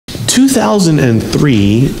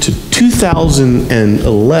2003 to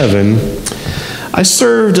 2011, I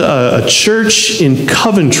served a church in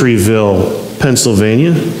Coventryville,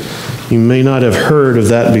 Pennsylvania. You may not have heard of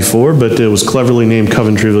that before, but it was cleverly named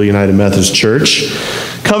Coventryville United Methodist Church.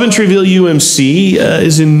 Coventryville UMC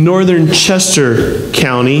is in northern Chester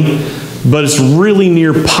County, but it's really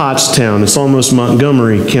near Pottstown. It's almost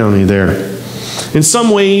Montgomery County there. In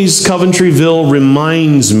some ways, Coventryville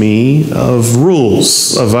reminds me of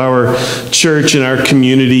Ruhl's, of our church and our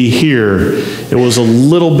community here. It was a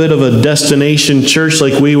little bit of a destination church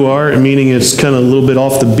like we are, meaning it's kind of a little bit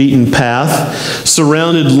off the beaten path,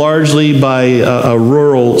 surrounded largely by a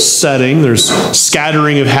rural setting. There's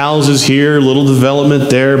scattering of houses here, little development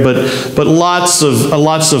there, but lots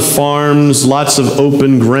of farms, lots of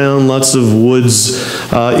open ground, lots of woods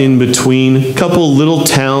in between, a couple little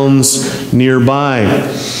towns nearby.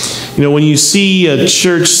 You know, when you see a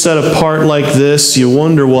church set apart like this, you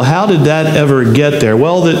wonder, well, how did that ever get there?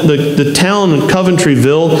 Well, the town of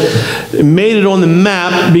Coventryville made it on the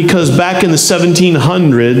map because back in the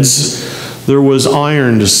 1700s, there was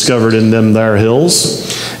iron discovered in them there hills.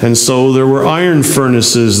 And so there were iron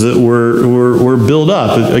furnaces that were built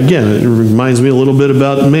up. Again, it reminds me a little bit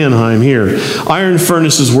about Mannheim here. Iron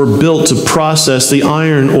furnaces were built to process the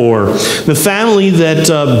iron ore. The family that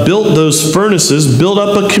built those furnaces built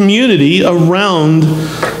up a community around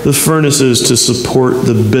the furnaces to support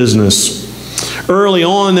the business. Early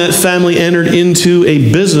on, that family entered into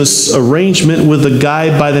a business arrangement with a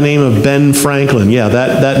guy by the name of Ben Franklin. Yeah,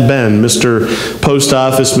 that Ben, Mr. Post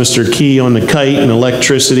Office, Mr. Key on the kite and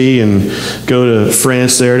electricity, and go to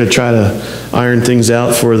France there to try to iron things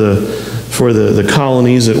out for the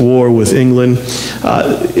colonies at war with England.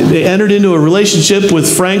 They entered into a relationship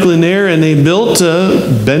with Franklin there, and they built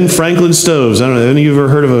Ben Franklin stoves. I don't know, any of you ever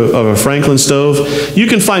heard of a Franklin stove? You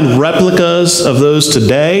can find replicas of those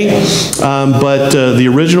today, but the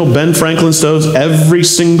original Ben Franklin stoves, every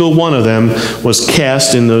single one of them was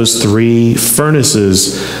cast in those three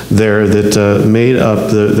furnaces there that made up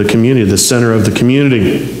the community, the center of the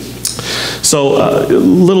community. So a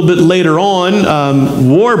little bit later on,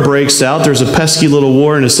 war breaks out. There's a pesky little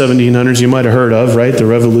war in the 1700s you might have heard of, right? The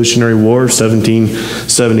Revolutionary War,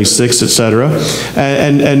 1776, etc.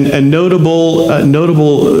 And notable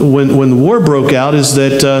when the war broke out is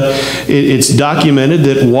that it's documented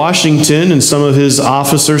that Washington and some of his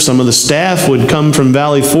officers, some of the staff would come from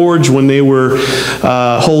Valley Forge when they were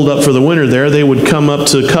holed up for the winter there. They would come up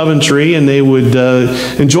to Coventry and they would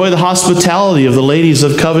enjoy the hospitality of the ladies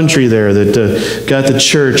of Coventry there that got the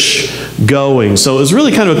church going. So it was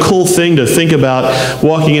really kind of a cool thing to think about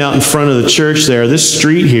walking out in front of the church there. This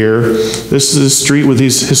street here, this is a street with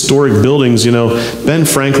these historic buildings. You know, Ben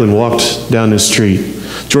Franklin walked down this street.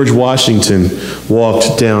 George Washington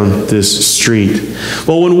walked down this street.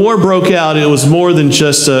 Well, when war broke out, it was more than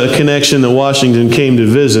just a connection that Washington came to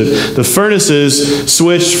visit. The furnaces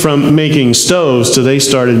switched from making stoves to they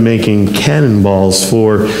started making cannonballs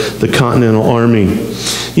for the Continental Army.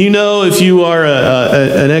 You know, if you are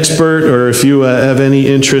an expert or if you have any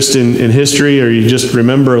interest in history or you just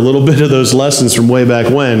remember a little bit of those lessons from way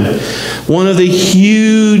back when, one of the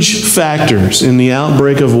huge factors in the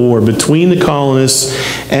outbreak of war between the colonists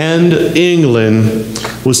and England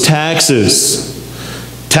was taxes.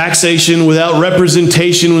 Taxation without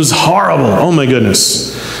representation was horrible. Oh my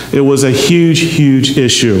goodness. It was a huge, huge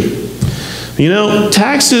issue. You know,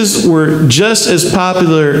 taxes were just as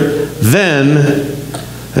popular then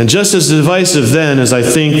and just as divisive then as I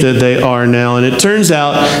think that they are now. And it turns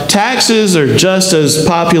out taxes are just as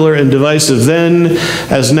popular and divisive then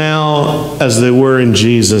as now as they were in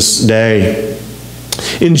Jesus' day.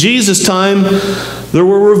 In Jesus' time, there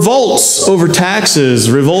were revolts over taxes.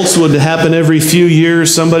 Revolts would happen every few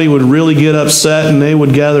years. Somebody would really get upset and they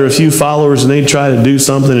would gather a few followers and they'd try to do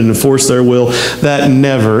something and enforce their will. That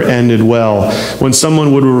never ended well. When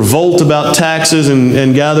someone would revolt about taxes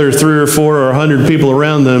and gather 3 or 4 or 100 people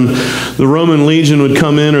around them, the Roman legion would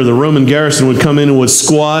come in or the Roman garrison would come in and would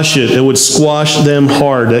squash it. It would squash them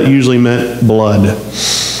hard. That usually meant blood.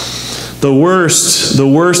 The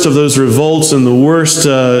worst of those revolts and the worst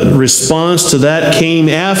response to that came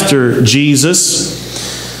after Jesus.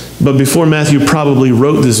 But before Matthew probably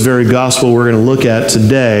wrote this very gospel we're going to look at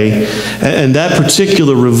today. And that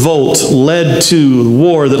particular revolt led to a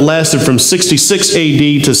war that lasted from 66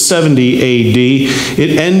 AD to 70 AD.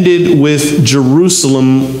 It ended with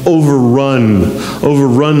Jerusalem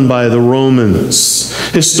overrun by the Romans.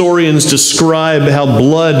 Historians describe how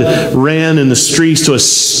blood ran in the streets to a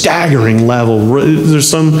staggering level. There's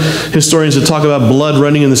some historians that talk about blood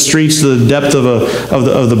running in the streets to the depth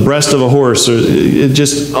of the breast of a horse. It's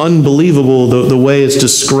just unbelievable the way it's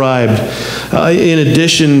described. In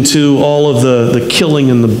addition to all of the killing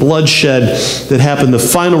and the bloodshed that happened, the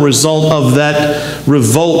final result of that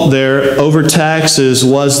revolt there over taxes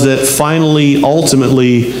was that finally,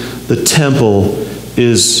 ultimately, the temple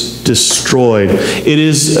is destroyed. It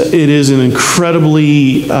is an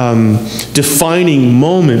incredibly defining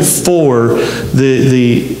moment for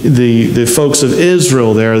the folks of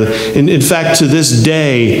Israel there. In fact, to this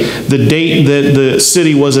day, the date that the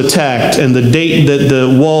city was attacked and the date that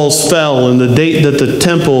the walls fell and the date that the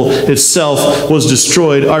temple itself was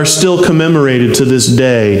destroyed are still commemorated to this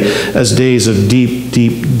day as days of deep,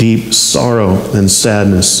 deep, deep sorrow and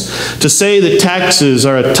sadness. To say that taxes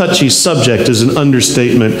are a touchy subject is an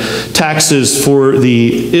understatement. Taxes for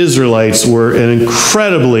the Israelites were an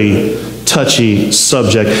incredibly touchy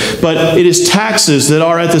subject. But it is taxes that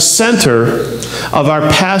are at the center of our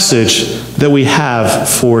passage that we have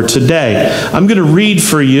for today. I'm going to read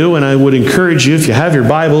for you, and I would encourage you, if you have your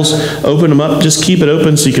Bibles, open them up. Just keep it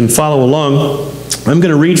open so you can follow along. I'm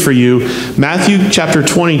going to read for you Matthew chapter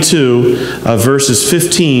 22, verses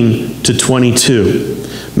 15 to 22.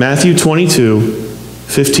 Matthew 22,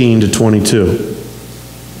 15 to 22.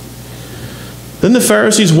 Then the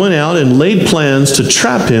Pharisees went out and laid plans to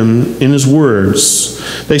trap him in his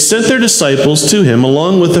words. They sent their disciples to him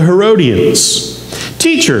along with the Herodians.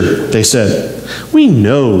 "Teacher," they said, "we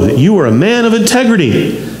know that you are a man of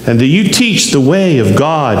integrity and that you teach the way of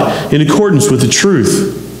God in accordance with the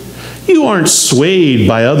truth. You aren't swayed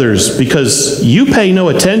by others because you pay no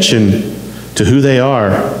attention to who they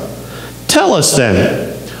are. Tell us then,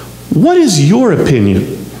 what is your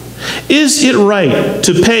opinion? Is it right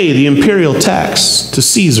to pay the imperial tax to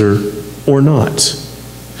Caesar or not?"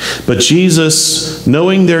 But Jesus,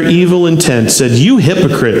 knowing their evil intent, said, "You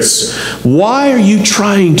hypocrites, why are you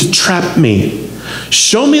trying to trap me?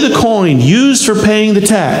 Show me the coin used for paying the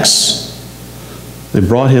tax." They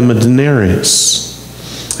brought him a denarius.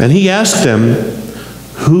 And he asked them,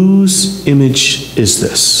 "Whose image is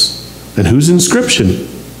this? And whose inscription?"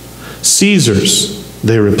 "Caesar's,"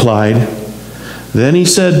 they replied. Then he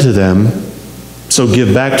said to them, "So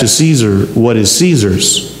give back to Caesar what is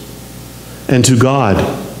Caesar's, and to God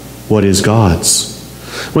what is God's."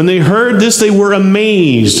 When they heard this, they were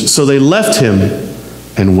amazed, so they left him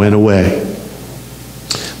and went away.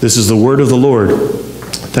 This is the word of the Lord.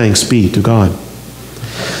 Thanks be to God.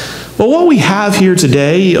 Well, what we have here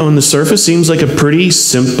today on the surface seems like a pretty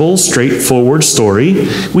simple, straightforward story.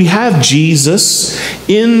 We have Jesus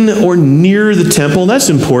in or near the temple. That's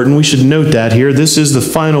important. We should note that here. This is the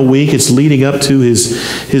final week. It's leading up to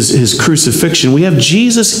his crucifixion. We have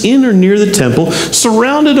Jesus in or near the temple,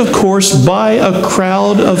 surrounded, of course, by a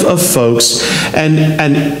crowd of folks.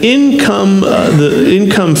 And in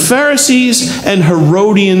come Pharisees and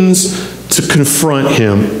Herodians to confront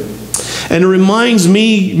him. And it reminds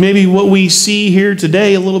me maybe what we see here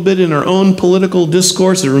today a little bit in our own political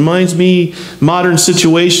discourse. It reminds me modern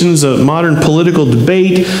situations, a modern political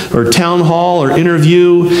debate or town hall or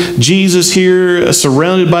interview. Jesus here,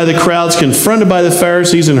 surrounded by the crowds, confronted by the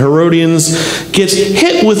Pharisees and Herodians, gets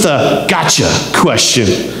hit with a gotcha question.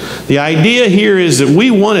 The idea here is that we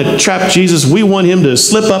want to trap Jesus. We want him to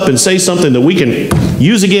slip up and say something that we can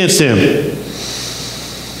use against him.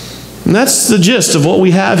 And that's the gist of what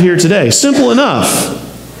we have here today. Simple enough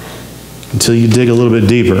until you dig a little bit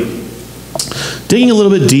deeper. Digging a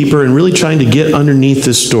little bit deeper and really trying to get underneath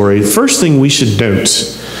this story. First thing we should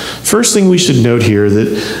note here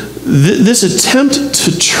that this attempt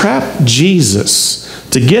to trap Jesus,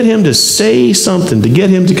 to get him to say something, to get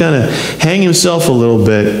him to kind of hang himself a little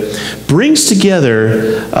bit, brings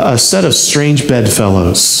together a set of strange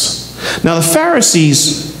bedfellows. Now the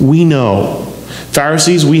Pharisees, we know.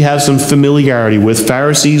 Pharisees we have some familiarity with.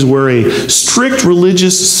 Pharisees were a strict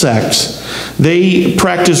religious sect. They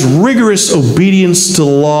practiced rigorous obedience to the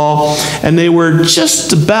law, and they were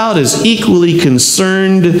just about as equally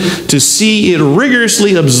concerned to see it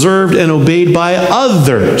rigorously observed and obeyed by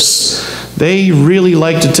others. They really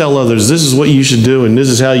like to tell others, this is what you should do and this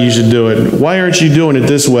is how you should do it. Why aren't you doing it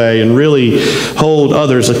this way? And really hold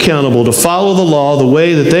others accountable to follow the law the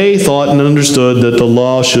way that they thought and understood that the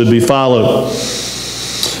law should be followed.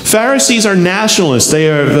 Pharisees are nationalists. They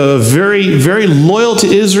are very, very loyal to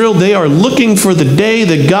Israel. They are looking for the day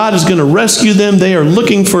that God is going to rescue them. They are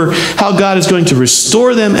looking for how God is going to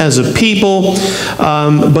restore them as a people.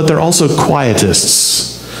 But they're also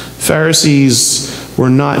quietists. Pharisees were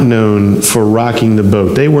not known for rocking the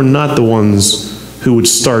boat. They were not the ones who would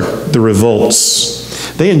start the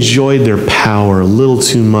revolts. They enjoyed their power a little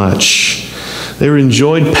too much. They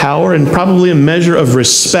enjoyed power and probably a measure of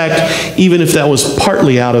respect, even if that was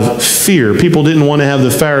partly out of fear. People didn't want to have the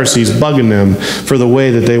Pharisees bugging them for the way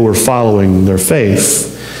that they were following their faith.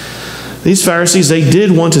 These Pharisees, they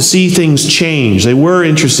did want to see things change. They were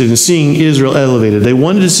interested in seeing Israel elevated. They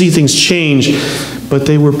wanted to see things change, but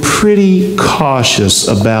they were pretty cautious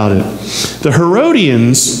about it. The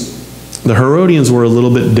Herodians were a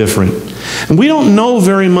little bit different. And we don't know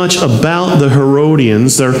very much about the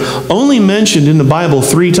Herodians. They're only mentioned in the Bible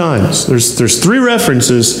 3 times. There's 3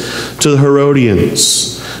 references to the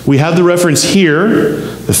Herodians. We have the reference here.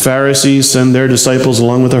 The Pharisees send their disciples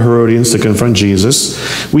along with the Herodians to confront Jesus.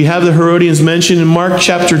 We have the Herodians mentioned in Mark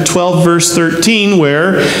chapter 12, verse 13,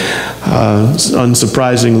 where,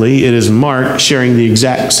 unsurprisingly, it is Mark sharing the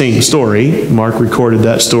exact same story. Mark recorded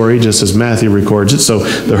that story just as Matthew records it, so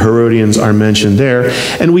the Herodians are mentioned there.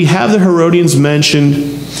 And we have the Herodians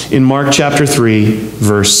mentioned in Mark chapter 3,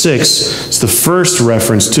 verse 6. It's the first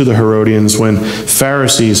reference to the Herodians when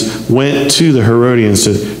Pharisees went to the Herodians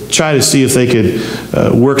to try to see if they could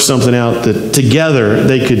work something out that together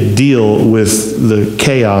they could deal with the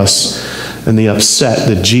chaos and the upset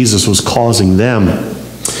that Jesus was causing them.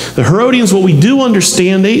 The Herodians, what we do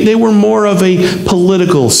understand, they were more of a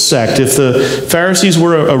political sect. If the Pharisees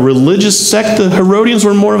were a religious sect, the Herodians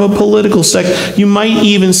were more of a political sect. You might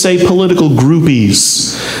even say political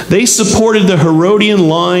groupies. They supported the Herodian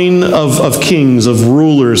line of kings, of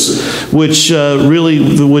rulers, which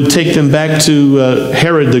really would take them back to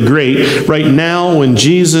Herod the Great. Right now, when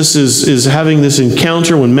Jesus is having this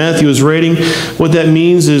encounter, when Matthew is writing, what that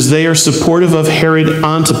means is they are supportive of Herod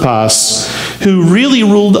Antipas, who really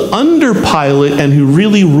ruled under Pilate and who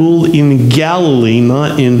really ruled in Galilee,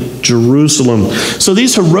 not in Jerusalem. So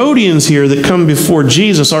these Herodians here that come before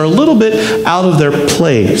Jesus are a little bit out of their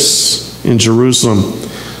place in Jerusalem.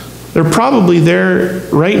 They're probably there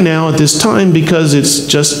right now at this time because it's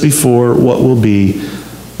just before what will be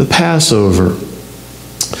the Passover.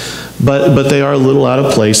 But they are a little out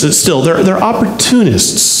of place. Still, they're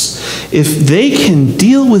opportunists. If they can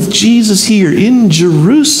deal with Jesus here in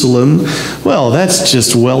Jerusalem, well, that's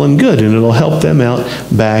just well and good, and it'll help them out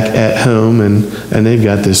back at home, and they've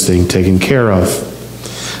got this thing taken care of.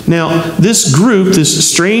 Now, this group,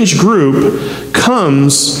 this strange group,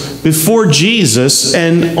 comes before Jesus,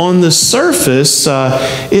 and on the surface,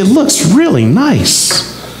 it looks really nice.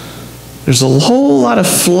 There's a whole lot of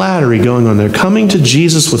flattery going on. They're coming to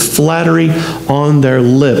Jesus with flattery on their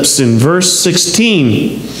lips. In verse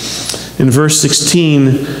 16,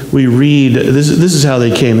 we read, this is how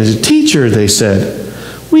they came. As a teacher, they said,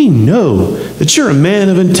 "We know that you're a man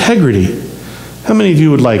of integrity." How many of you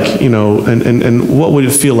would like, and what would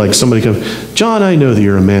it feel like somebody come, "John, I know that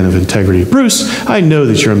you're a man of integrity. Bruce, I know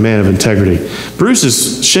that you're a man of integrity." Bruce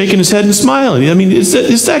is shaking his head and smiling. I mean, it's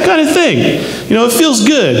that kind of thing. It feels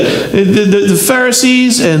good. The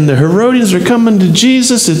Pharisees and the Herodians are coming to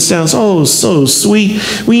Jesus. It sounds, oh, so sweet.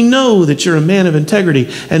 "We know that you're a man of integrity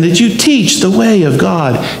and that you teach the way of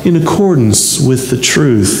God in accordance with the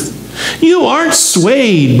truth. You aren't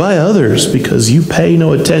swayed by others because you pay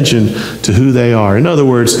no attention to who they are." In other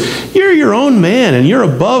words, you're your own man and you're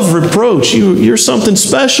above reproach. You're something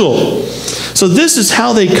special. So this is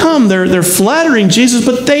how they come. They're flattering Jesus,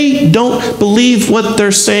 but they don't believe what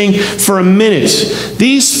they're saying for a minute.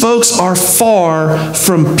 These folks are far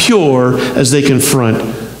from pure as they confront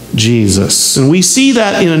Jesus. And we see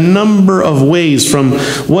that in a number of ways, from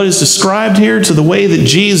what is described here to the way that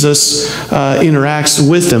Jesus interacts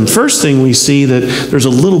with them. First thing we see that there's a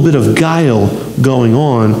little bit of guile going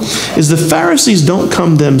on is the Pharisees don't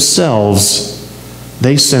come themselves.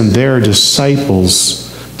 They send their disciples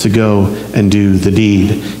to go and do the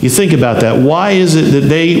deed. You think about that. Why is it that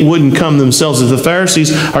they wouldn't come themselves? If the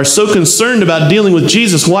Pharisees are so concerned about dealing with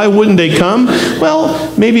Jesus, why wouldn't they come? Well,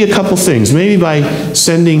 maybe a couple things. Maybe by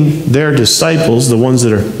sending their disciples, the ones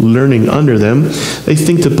that are learning under them, they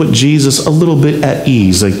think to put Jesus a little bit at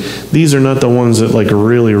ease. Like, these are not the ones that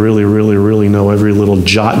really know every little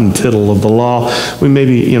jot and tittle of the law. We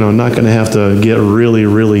maybe, not going to have to get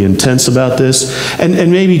really intense about this.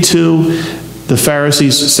 And maybe too, the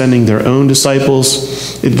Pharisees sending their own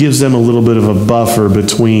disciples, it gives them a little bit of a buffer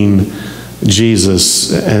between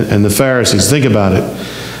Jesus and the Pharisees. Think about it.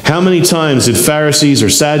 How many times did Pharisees or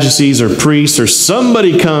Sadducees or priests or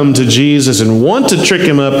somebody come to Jesus and want to trick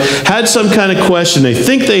him up, had some kind of question, they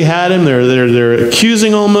think they had him, they're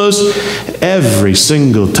accusing almost? Every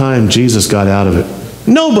single time Jesus got out of it.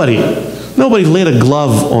 Nobody. nobody laid a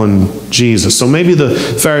glove on Jesus. So maybe the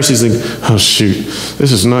Pharisees think, oh shoot,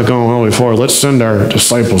 this is not going all the way forward. Let's send our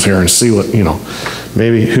disciples here and see what,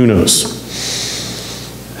 maybe, who knows.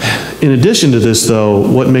 In addition to this,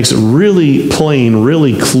 though, what makes it really plain,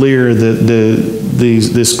 really clear that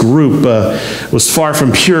this group was far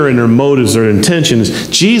from pure in their motives or intentions,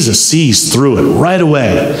 Jesus sees through it right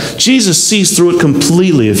away. Jesus sees through it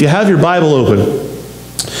completely. If you have your Bible open,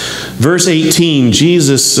 verse 18,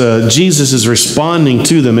 Jesus is responding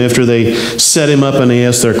to them after they set him up and they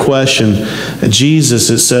asked their question. Jesus,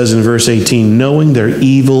 it says in verse 18, knowing their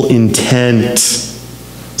evil intent,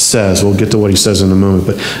 says, we'll get to what he says in a moment,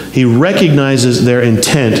 but he recognizes their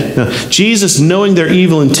intent. Now, Jesus, knowing their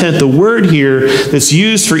evil intent, the word here that's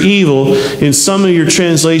used for evil in some of your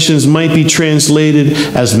translations might be translated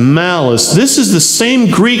as malice. This is the same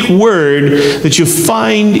Greek word that you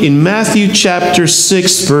find in Matthew chapter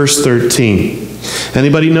 6, verse 13.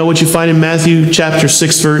 Anybody know what you find in Matthew chapter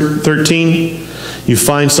 6, verse 13? You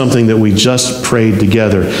find something that we just prayed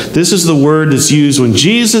together. This is the word that's used when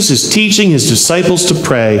Jesus is teaching his disciples to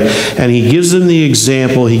pray, and he gives them the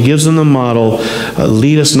example, he gives them the model,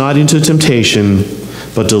 lead us not into temptation,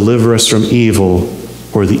 but deliver us from evil,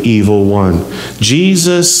 or the evil one.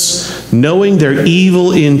 Jesus, knowing their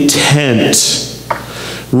evil intent,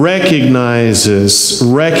 recognizes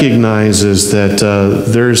that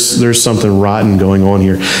there's something rotten going on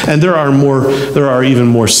here, and there are even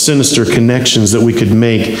more sinister connections that we could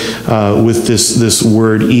make with this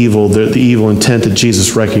word evil, the evil intent that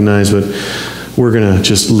Jesus recognized. But we're going to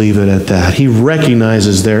just leave it at that. He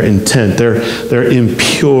recognizes their intent, their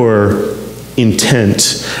impure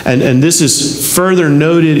intent. And this is further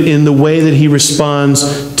noted in the way that he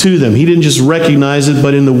responds to them. He didn't just recognize it,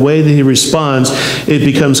 but in the way that he responds, it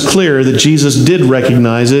becomes clear that Jesus did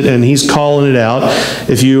recognize it, and he's calling it out.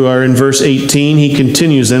 If you are in verse 18, he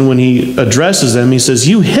continues then when he addresses them, he says,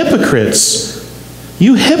 you hypocrites,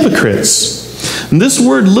 you hypocrites. And this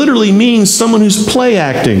word literally means someone who's play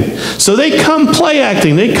acting. So they come play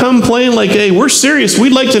acting. They come playing like, hey, we're serious.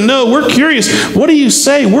 We'd like to know. We're curious. What do you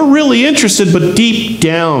say? We're really interested. But deep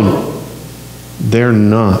down, they're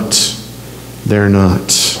not. They're not.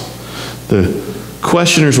 The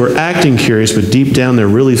questioners were acting curious, but deep down they're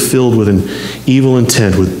really filled with an evil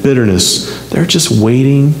intent, with bitterness. They're just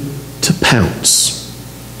waiting to pounce.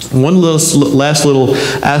 One last little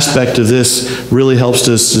aspect of this really helps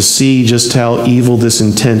us to see just how evil this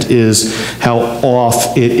intent is, how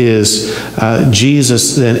off it is.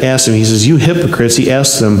 Jesus then asks them, he says, you hypocrites, he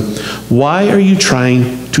asks them, why are you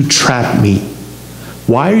trying to trap me?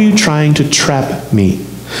 Why are you trying to trap me?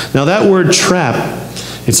 Now that word trap,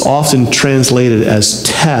 it's often translated as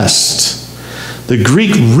test. The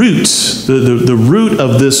Greek root, the root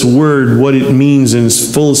of this word, what it means in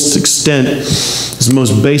its fullest extent, its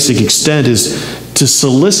most basic extent, is to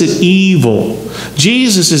solicit evil.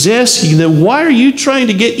 Jesus is asking them, why are you trying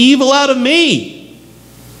to get evil out of me?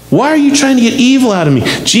 Why are you trying to get evil out of me?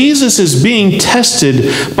 Jesus is being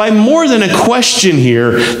tested by more than a question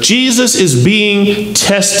here. Jesus is being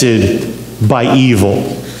tested by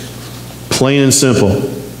evil. Plain and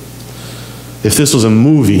simple. If this was a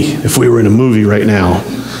movie, if we were in a movie right now,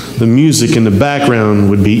 the music in the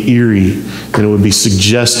background would be eerie and it would be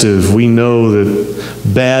suggestive. We know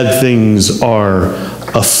that bad things are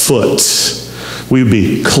afoot. We'd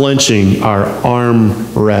be clenching our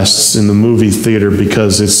arm rests in the movie theater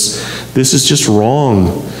because this is just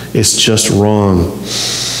wrong. It's just wrong.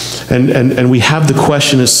 And we have the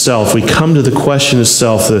question itself. We come to the question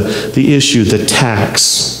itself, the issue, the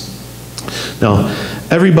tax. Now,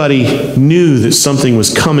 everybody knew that something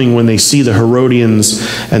was coming when they see the Herodians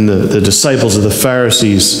and the disciples of the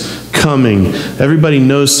Pharisees coming. Everybody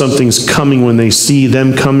knows something's coming when they see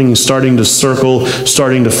them coming, starting to circle,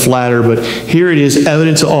 starting to flatter. But here it is,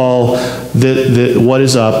 evident to all that what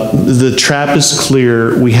is up. The trap is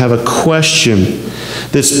clear. We have a question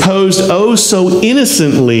that's posed oh so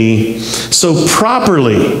innocently, so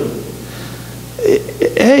properly.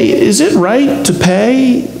 Hey, is it right to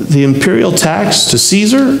pay the imperial tax to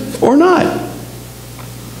Caesar or not?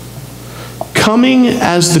 Coming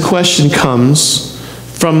as the question comes,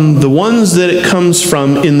 from the ones that it comes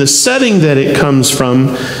from, in the setting that it comes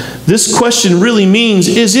from, this question really means,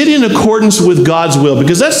 is it in accordance with God's will?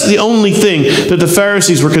 Because that's the only thing that the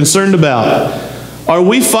Pharisees were concerned about. Are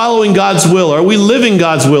we following God's will? Are we living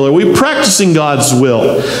God's will? Are we practicing God's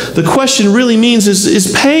will? The question really means,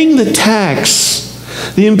 is paying the tax,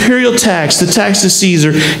 the imperial tax, the tax to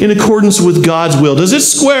Caesar, in accordance with God's will? Does it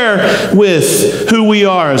square with who we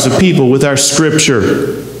are as a people, with our scripture,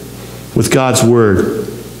 with God's word?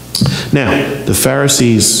 Now, the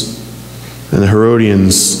Pharisees and the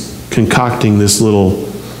Herodians, concocting this little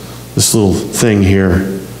thing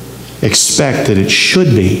here, expect that it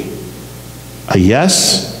should be a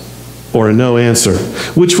yes or a no answer,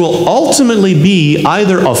 which will ultimately be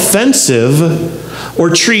either offensive or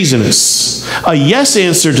treasonous. A yes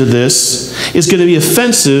answer to this is going to be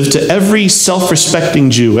offensive to every self-respecting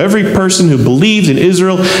Jew, every person who believed in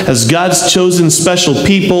Israel as God's chosen special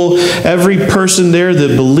people, every person there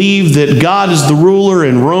that believed that God is the ruler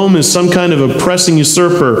and Rome is some kind of oppressing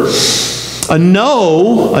usurper. A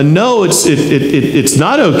no, it's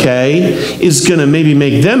not okay, is going to maybe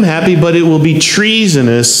make them happy, but it will be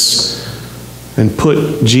treasonous and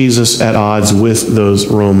put Jesus at odds with those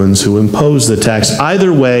Romans who imposed the tax.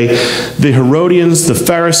 Either way, the Herodians, the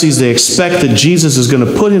Pharisees, they expect that Jesus is going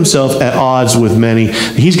to put himself at odds with many.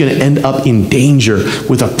 He's going to end up in danger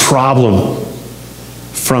with a problem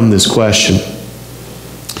from this question.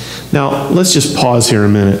 Now, let's just pause here a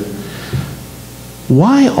minute.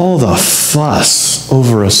 Why all the fuss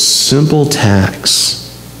over a simple tax?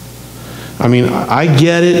 I mean, I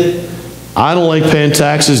get it. I don't like paying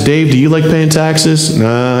taxes. Dave, do you like paying taxes?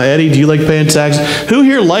 Nah. Eddie, do you like paying taxes? Who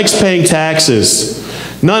here likes paying taxes?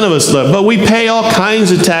 None of us love, but we pay all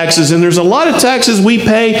kinds of taxes, and there's a lot of taxes we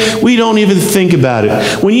pay, we don't even think about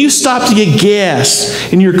it. When you stop to get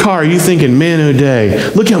gas in your car, you're thinking, man, oh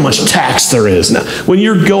day, look how much tax there is. Now, when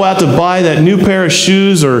you go out to buy that new pair of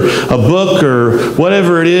shoes or a book or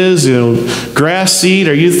whatever it is, grass seed,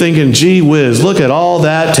 are you thinking, gee whiz, look at all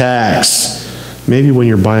that tax? Maybe when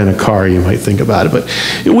you're buying a car, you might think about it, but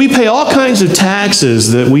we pay all kinds of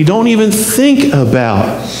taxes that we don't even think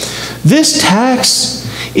about. This tax,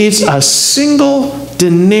 it's a single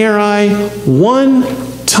denarii, one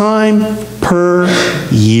time per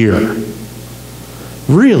year.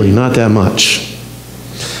 Really not that much.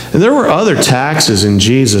 And there were other taxes in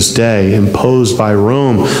Jesus' day imposed by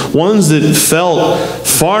Rome, ones that felt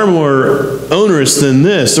far more onerous than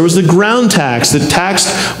this. There was the ground tax that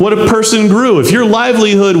taxed what a person grew. If your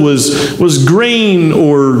livelihood was grain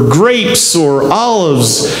or grapes or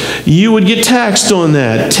olives, you would get taxed on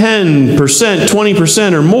that, 10%,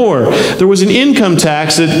 20% or more. There was an income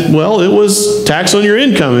tax that, well, it was tax on your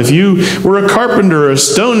income. If you were a carpenter, a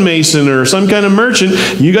stonemason, or some kind of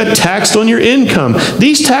merchant, you got taxed on your income.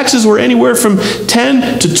 These taxes were anywhere from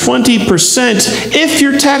 10 to 20% if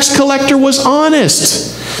your tax collector was honest.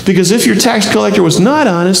 Because if your tax collector was not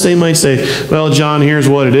honest, they might say, well, John, here's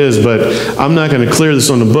what it is, but I'm not going to clear this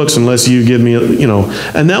on the books unless you give me,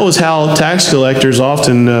 And that was how tax collectors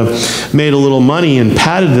often made a little money and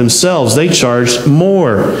padded themselves. They charged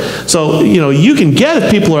more. So, you can get if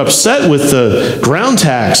people are upset with the ground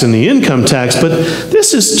tax and the income tax, but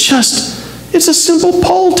this is it's a simple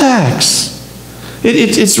poll tax.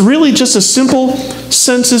 It's really just a simple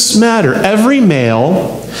census matter. Every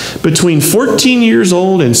male between 14 years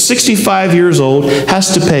old and 65 years old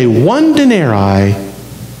has to pay 1 denarii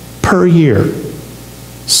per year.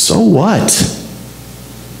 So what?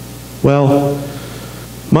 Well,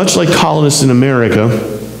 much like colonists in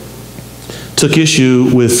America took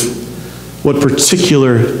issue with what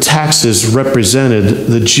particular taxes represented,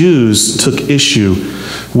 the Jews took issue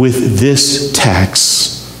with this tax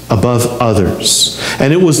above others.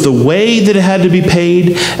 And it was the way that it had to be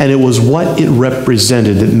paid, and it was what it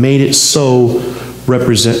represented that made it so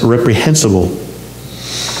reprehensible.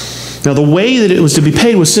 Now, the way that it was to be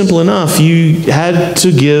paid was simple enough. You had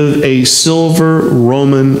to give a silver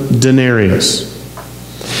Roman denarius.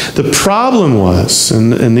 The problem was,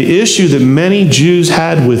 and the issue that many Jews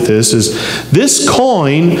had with this, is this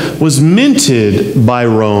coin was minted by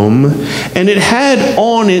Rome, and it had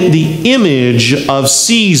on it the image of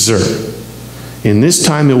Caesar. In this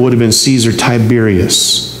time, it would have been Caesar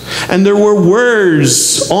Tiberius. And there were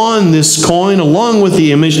words on this coin, along with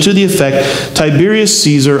the image, to the effect, Tiberius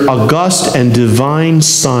Caesar, august and divine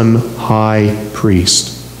Son, High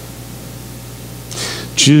Priest.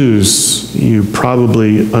 Jews, you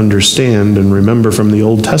probably understand and remember from the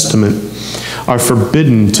Old Testament, are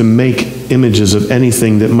forbidden to make images of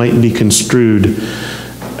anything that might be construed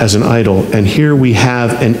as an idol. And here we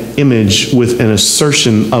have an image with an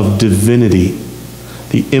assertion of divinity.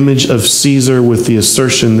 The image of Caesar with the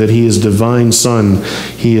assertion that he is divine Son,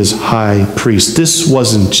 he is high priest. This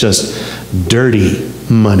wasn't just dirty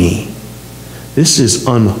money. This is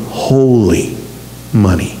unholy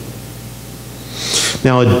money.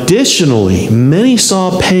 Now, additionally, many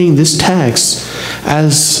saw paying this tax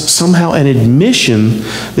as somehow an admission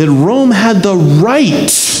that Rome had the right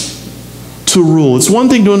to rule. It's one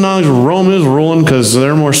thing to acknowledge Rome is ruling because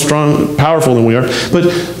they're more strong, powerful than we are, but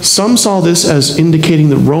some saw this as indicating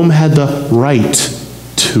that Rome had the right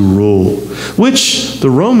to rule, which the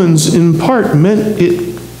Romans in part meant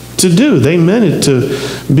it to do. They meant it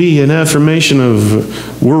to be an affirmation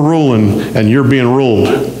of we're ruling and you're being ruled.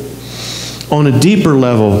 On a deeper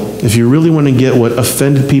level, if you really want to get what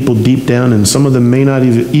offended people deep down, and some of them may not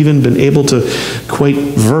even been able to quite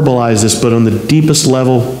verbalize this, but on the deepest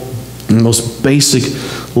level, the most basic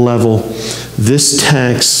level, this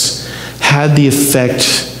tax had the effect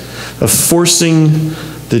of forcing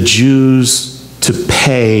the Jews to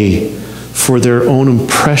pay for their own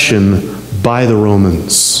oppression by the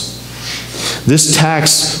Romans. This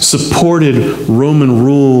tax supported Roman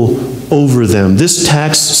rule over them. This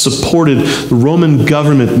tax supported the Roman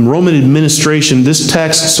government, Roman administration. This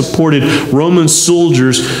tax supported Roman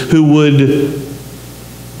soldiers who would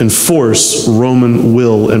enforce Roman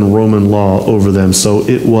will and Roman law over them. So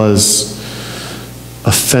it was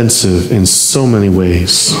offensive in so many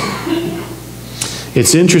ways.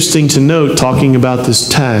 It's interesting to note, talking about this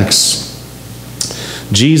tax,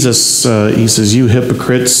 Jesus, he says, "You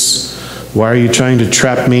hypocrites, why are you trying to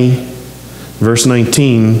trap me?" Verse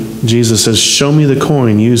 19, Jesus says, "Show me the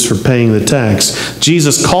coin used for paying the tax."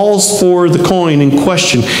 Jesus calls for the coin in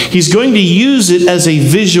question. He's going to use it as a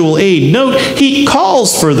visual aid. Note, he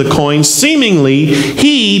calls for the coin. Seemingly,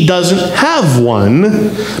 he doesn't have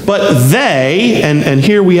one. But they, and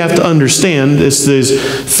here we have to understand, it's these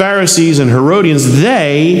Pharisees and Herodians,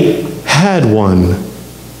 they had one.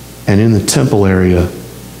 And in the temple area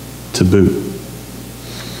to boot.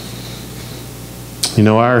 You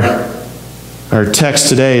know, our text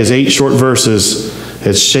today is 8 short verses.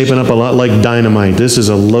 It's shaping up a lot like dynamite. This is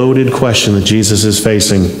a loaded question that Jesus is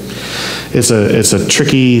facing. It's a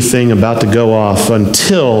tricky thing about to go off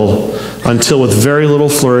until with very little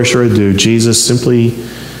flourish or ado, Jesus simply,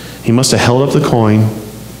 he must have held up the coin,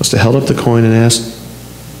 and asked,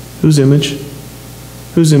 "Whose image?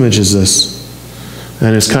 Whose image is this?"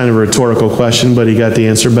 And it's kind of a rhetorical question, but he got the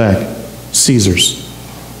answer back. "Caesar's."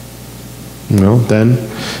 Well, then,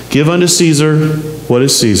 give unto Caesar what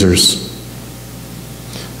is Caesar's.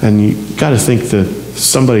 And you got to think that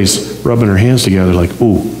somebody's rubbing their hands together like,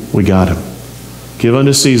 "Ooh, we got him." Give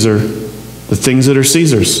unto Caesar the things that are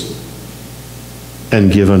Caesar's,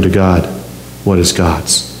 and give unto God what is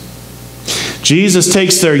God's. Jesus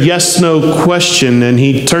takes their yes-no question and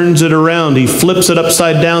he turns it around. He flips it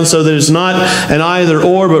upside down so that it's not an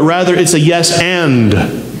either-or, but rather it's a yes and.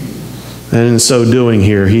 And in so doing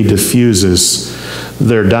here, he diffuses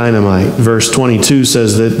their dynamite. Verse 22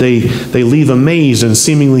 says that they leave amazed and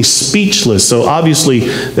seemingly speechless. So obviously,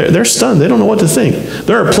 they're stunned. They don't know what to think.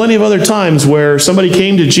 There are plenty of other times where somebody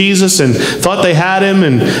came to Jesus and thought they had him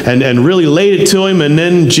and really laid it to him, and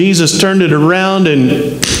then Jesus turned it around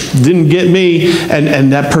and didn't get me,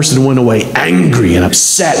 and that person went away angry and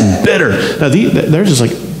upset and bitter. Now, they're just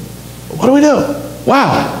like, what do we do?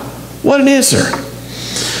 Wow, what an answer.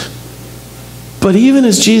 But even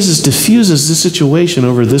as Jesus diffuses the situation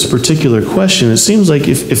over this particular question, it seems like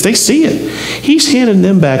if they see it, he's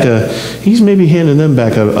maybe handing them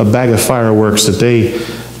back a bag of fireworks that they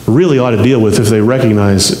really ought to deal with if they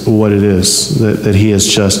recognize what it is that he has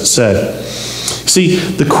just said. See,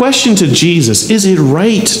 the question to Jesus, is it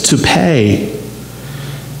right to pay,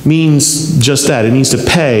 means just that. It means to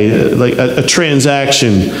pay, like a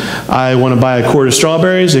transaction. I want to buy a quart of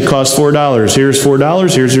strawberries. It costs $4. Here's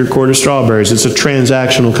 $4. Here's your quart of strawberries. It's a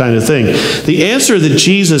transactional kind of thing. The answer that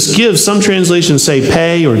Jesus gives, some translations say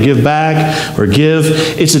pay or give back or give.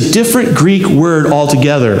 It's a different Greek word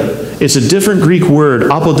altogether. It's a different Greek word,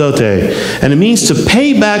 apodote. And it means to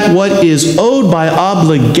pay back what is owed by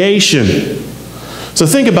obligation. So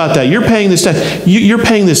think about that. You're paying this tax. You're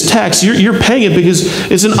paying this tax. You're paying it because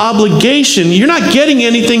it's an obligation. You're not getting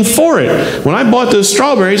anything for it. When I bought those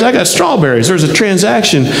strawberries, I got strawberries. There's a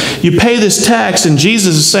transaction. You pay this tax, and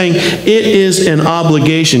Jesus is saying it is an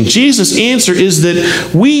obligation. Jesus' answer is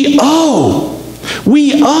that we owe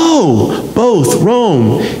both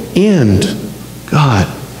Rome and God.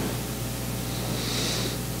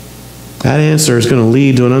 That answer is going to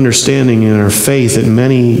lead to an understanding in our faith that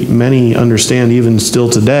many understand even still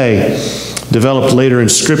today, developed later in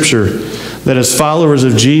Scripture, that as followers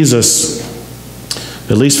of Jesus,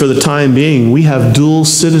 at least for the time being, we have dual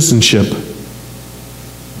citizenship.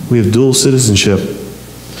 We have dual citizenship.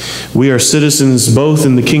 We are citizens both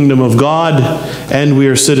in the kingdom of God and we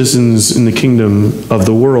are citizens in the kingdom of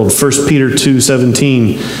the world. 1 Peter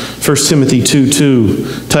 2:17, 1 Timothy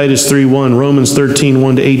 2:2, Titus 3:1, Romans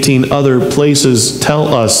 13:1-18, other places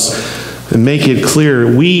tell us and make it clear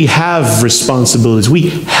we have responsibilities. We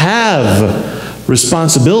have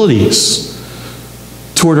responsibilities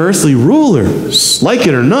toward earthly rulers. Like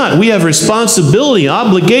it or not, we have responsibility,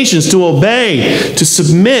 obligations to obey, to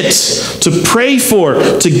submit, to pray for,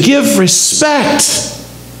 to give respect.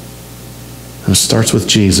 It starts with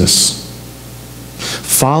Jesus.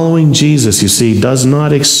 Following Jesus, you see, does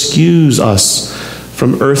not excuse us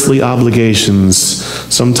from earthly obligations.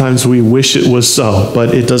 Sometimes we wish it was so,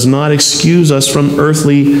 but it does not excuse us from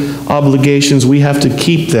earthly obligations. We have to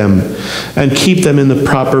keep them, and keep them in the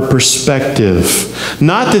proper perspective.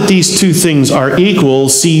 Not that these two things are equal,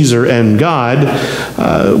 Caesar and God,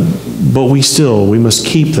 but we must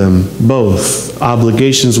keep them both.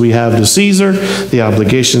 Obligations we have to Caesar, the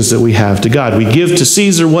obligations that we have to God. We give to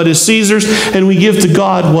Caesar what is Caesar's, and we give to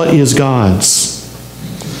God what is God's.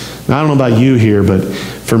 Now, I don't know about you here, but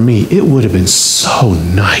for me, it would have been so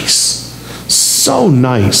nice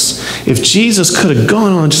if Jesus could have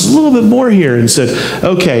gone on just a little bit more here and said,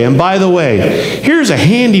 okay, and by the way, here's a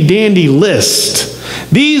handy-dandy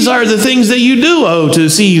list. These are the things that you do owe to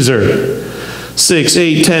Caesar. 6,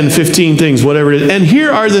 8, 10, 15 things, whatever it is. And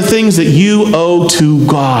here are the things that you owe to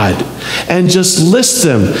God. And just list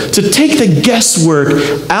them to take the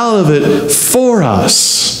guesswork out of it for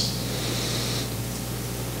us.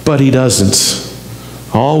 But he doesn't.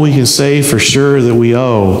 All we can say for sure that we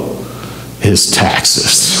owe is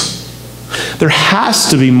taxes. There has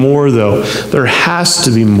to be more, though. There has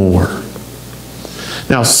to be more.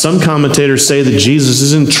 Now, some commentators say that Jesus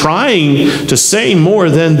isn't trying to say more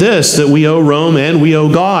than this, that we owe Rome and we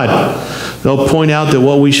owe God. They'll point out that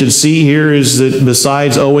what we should see here is that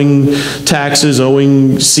besides owing taxes,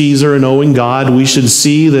 owing Caesar, and owing God, we should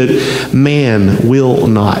see that man will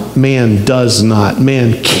not, man does not,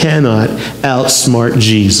 man cannot outsmart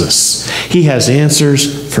Jesus. He has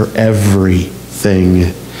answers for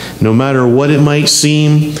everything. No matter what it might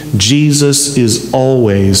seem, Jesus is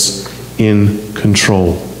always in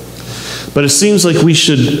control. But it seems like we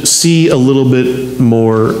should see a little bit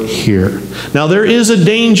more here. Now, there is a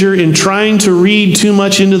danger in trying to read too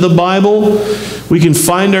much into the Bible. We can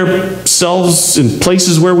find ourselves in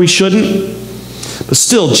places where we shouldn't. But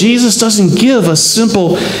still, Jesus doesn't give a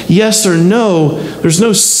simple yes or no. There's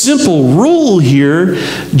no simple rule here.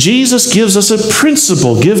 Jesus gives us a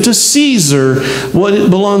principle. Give to Caesar what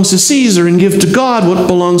belongs to Caesar, and give to God what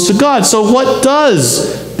belongs to God. So what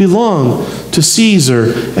does belong to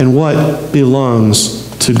Caesar and what belongs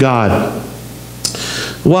to God?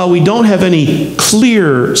 While we don't have any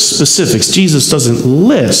clear specifics, Jesus doesn't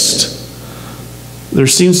list, there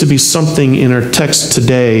seems to be something in our text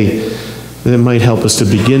today that might help us to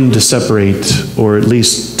begin to separate, or at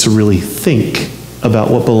least to really think about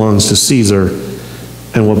what belongs to Caesar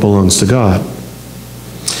and what belongs to God.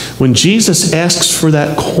 When Jesus asks for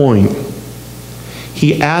that coin,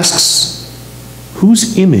 he asks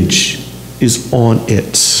whose image is on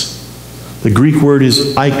it. The Greek word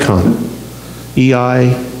is icon,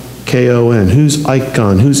 E-I-K-O-N. Whose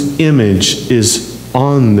icon, whose image is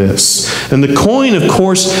on this? And the coin, of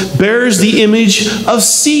course, bears the image of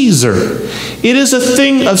Caesar. It is a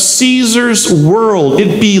thing of Caesar's world.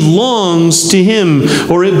 It belongs to him,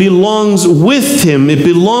 or it belongs with him. It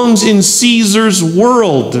belongs in Caesar's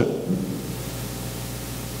world.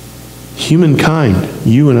 Humankind,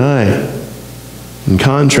 you and I, in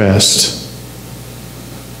contrast,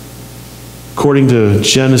 according to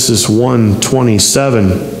Genesis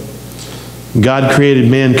 1:27, God created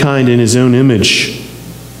mankind in his own image.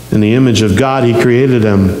 In the image of God, he created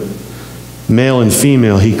them. Male and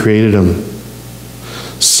female, he created them.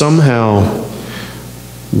 Somehow,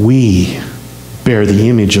 we bear the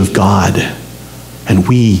image of God, and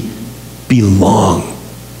we belong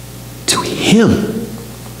to him,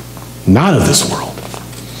 not of this world.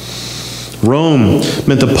 Rome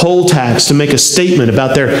meant the poll tax to make a statement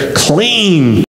about their claim